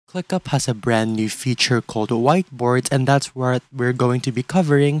Clickup has a brand new feature called whiteboards, and that's what we're going to be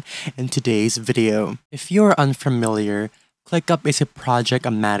covering in today's video. If you're unfamiliar, Clickup is a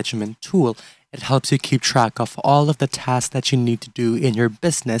project management tool. It helps you keep track of all of the tasks that you need to do in your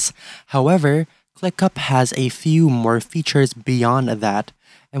business. However, Clickup has a few more features beyond that,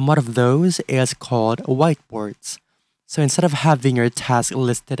 and one of those is called whiteboards. So instead of having your task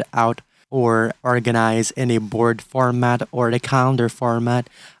listed out or organized in a board format or a calendar format,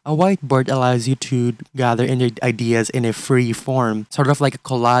 a whiteboard allows you to gather in your ideas in a free form, sort of like a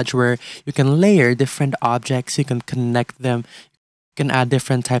collage where you can layer different objects, you can connect them, you can add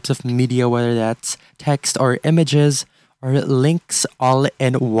different types of media, whether that's text or images or links all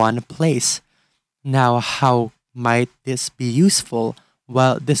in one place. Now, how might this be useful?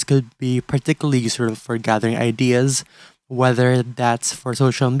 Well, this could be particularly useful for gathering ideas, whether that's for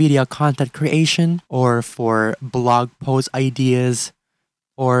social media content creation or for blog post ideas,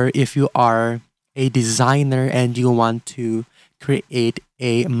 or if you are a designer and you want to create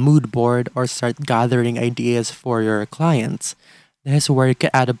a mood board or start gathering ideas for your clients. This is where you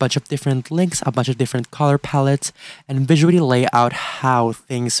can add a bunch of different links, a bunch of different color palettes, and visually lay out how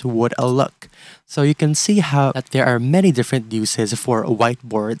things would look. So you can see how that there are many different uses for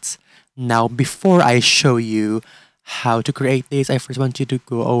whiteboards. Now, before I show you how to create these, I first want you to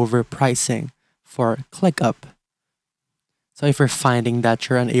go over pricing for ClickUp. So if you're finding that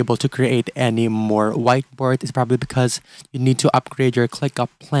you're unable to create any more whiteboards, it's probably because you need to upgrade your ClickUp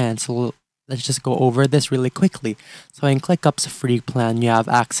plan. So let's just go over this really quickly. So in ClickUp's free plan, you have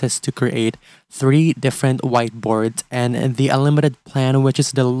access to create 3 different whiteboards, and the unlimited plan, which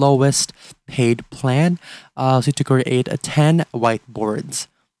is the lowest paid plan, allows you to create 10 whiteboards.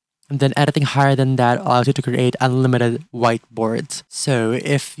 And then anything higher than that allows you to create unlimited whiteboards. So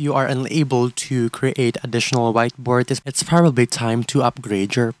if you are unable to create additional whiteboards, it's probably time to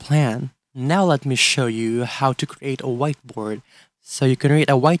upgrade your plan. Now let me show you how to create a whiteboard. So you can create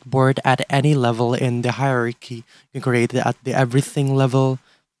a whiteboard at any level in the hierarchy. You can create it at the everything level,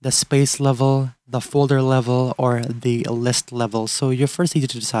 the space level, the folder level, or the list level. So you first need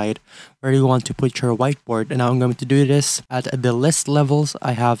to decide where you want to put your whiteboard. And now I'm going to do this at the list levels.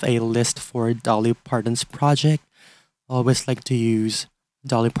 I have a list for Dolly Parton's project. I always like to use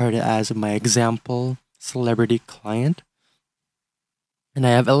Dolly Parton as my example celebrity client. And I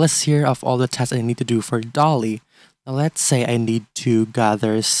have a list here of all the tasks I need to do for Dolly. Now let's say I need to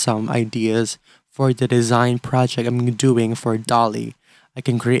gather some ideas for the design project I'm doing for Dolly. I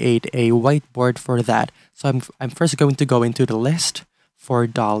can create a whiteboard for that. So I'm first going to go into the list for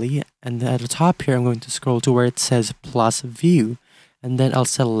Dolly, and then at the top here I'm going to scroll to where it says plus view, and then I'll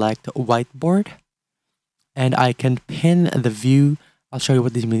select whiteboard, and I can pin the view. I'll show you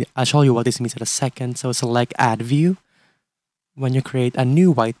what this means in a second. So select add view. When you create a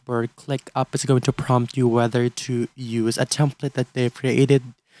new whiteboard, ClickUp is going to prompt you whether to use a template that they've created.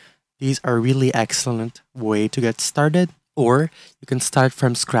 These are really excellent way to get started, or you can start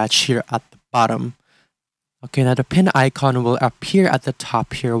from scratch here at the bottom. Okay, now the pin icon will appear at the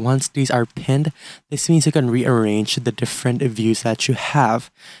top here. Once these are pinned, this means you can rearrange the different views that you have.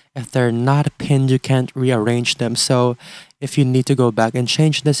 If they're not pinned, you can't rearrange them. So if you need to go back and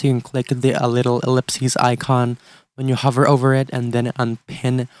change this, you can click the little ellipses icon when you hover over it, and then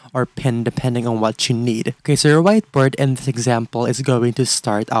unpin or pin depending on what you need. Okay, so your whiteboard in this example is going to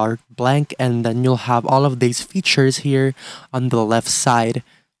start out blank, and then you'll have all of these features here on the left side.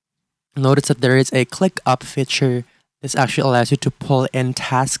 Notice that there is a ClickUp feature. This actually allows you to pull in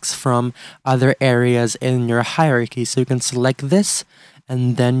tasks from other areas in your hierarchy. So you can select this,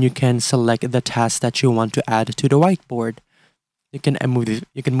 and then you can select the task that you want to add to the whiteboard. You can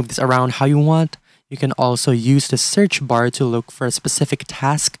move this around how you want. You can also use the search bar to look for a specific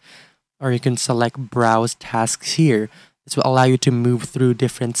task, or you can select browse tasks here. This will allow you to move through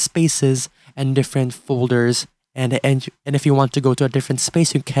different spaces and different folders. And if you want to go to a different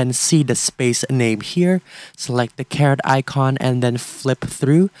space, you can see the space name here. Select the caret icon and then flip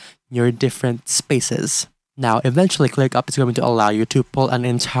through your different spaces. Now, eventually, ClickUp is going to allow you to pull an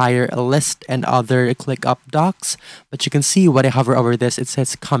entire list and other ClickUp docs. But you can see when I hover over this, it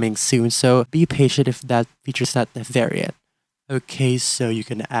says coming soon. So be patient if that feature is not there yet. Okay, so you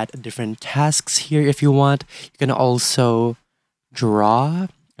can add different tasks here if you want. You can also draw,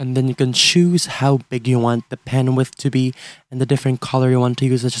 and then you can choose how big you want the pen width to be and the different color you want to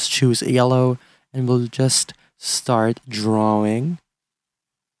use. Let's just choose yellow, and we'll just start drawing.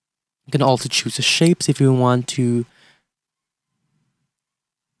 You can also choose the shapes if you want to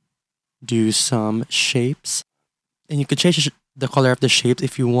do some shapes. And you can change the color of the shapes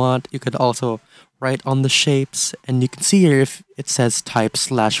if you want. You could also write on the shapes, and you can see here if it says type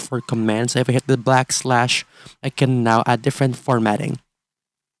slash for command. So if I hit the black slash, I can now add different formatting.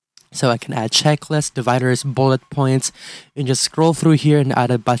 So I can add checklists, dividers, bullet points, and just scroll through here and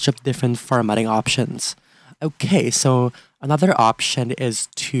add a bunch of different formatting options. Okay, so another option is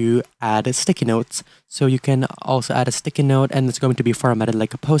to add sticky notes. So you can also add a sticky note, and it's going to be formatted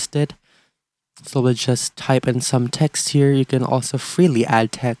like a post-it. So we'll just type in some text here. You can also freely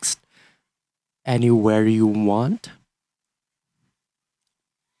add text anywhere you want.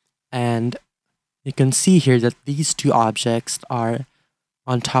 And you can see here that these two objects are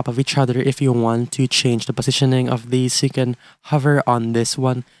on top of each other. If you want to change the positioning of these, you can hover on this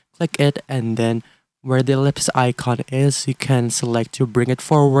one, click it, and then where the ellipse icon is, you can select to bring it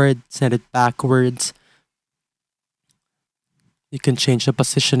forward, send it backwards. You can change the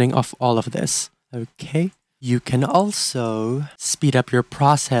positioning of all of this. Okay. You can also speed up your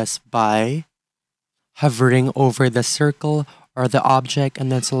process by hovering over the circle or the object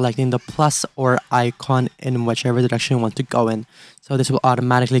and then selecting the plus or icon in whichever direction you want to go in. So this will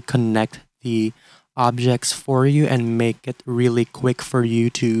automatically connect the objects for you and make it really quick for you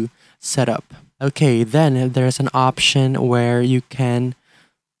to set up. Okay, then there's an option where you can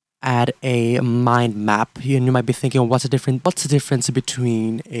add a mind map. And you might be thinking, what's the difference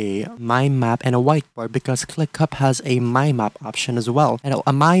between a mind map and a whiteboard? Because ClickUp has a mind map option as well. And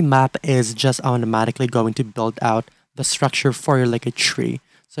a mind map is just automatically going to build out the structure for you like a tree.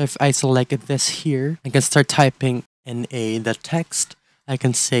 So if I select this here, I can start typing in the text. I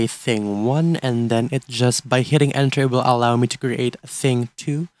can say thing 1, and then it just by hitting enter, it will allow me to create thing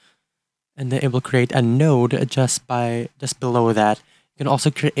 2. And then it will create a node just below that. You can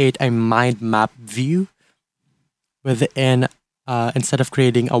also create a mind map view within instead of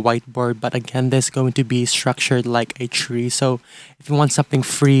creating a whiteboard, but again, this is going to be structured like a tree. So if you want something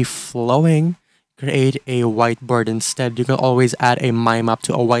free flowing, create a whiteboard instead. You can always add a mind map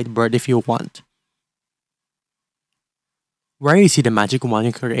to a whiteboard if you want. Where you see the magic wand,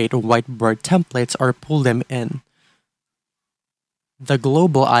 you create whiteboard templates or pull them in. The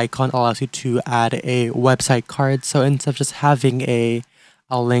global icon allows you to add a website card. So instead of just having a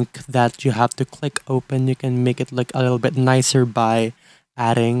link that you have to click open, you can make it look a little bit nicer by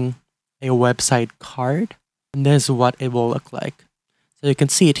adding a website card. And this is what it will look like. So you can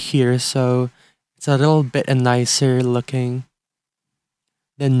see it here. So it's a little bit nicer looking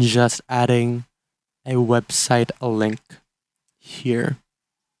than just adding a website link here.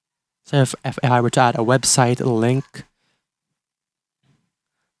 So if I were to add a website link,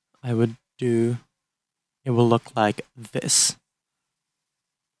 I would do, it will look like this.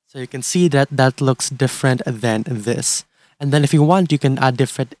 So you can see that that looks different than this. And then if you want, you can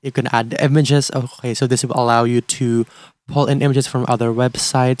add images. Okay, so this will allow you to pull in images from other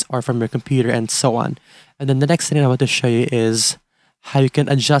websites or from your computer and so on. And then the next thing I want to show you is how you can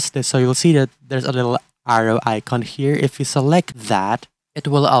adjust this. So you'll see that there's a little arrow icon here. If you select that, it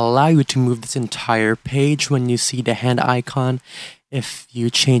will allow you to move this entire page when you see the hand icon. If you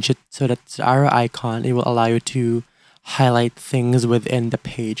change it so that it's the arrow icon, it will allow you to highlight things within the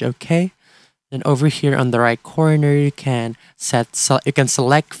page, okay? Then over here on the right corner, you can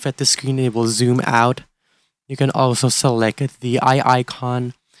select fit the screen, it will zoom out. You can also select the eye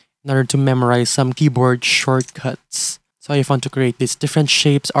icon in order to memorize some keyboard shortcuts. So if you want to create these different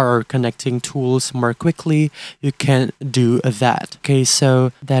shapes or connecting tools more quickly, you can do that. Okay,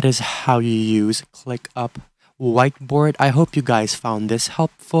 so that is how you use ClickUp Whiteboard. I hope you guys found this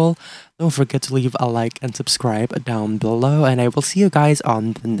helpful. Don't forget to leave a like and subscribe down below, and I will see you guys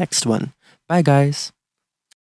on the next one. Bye guys!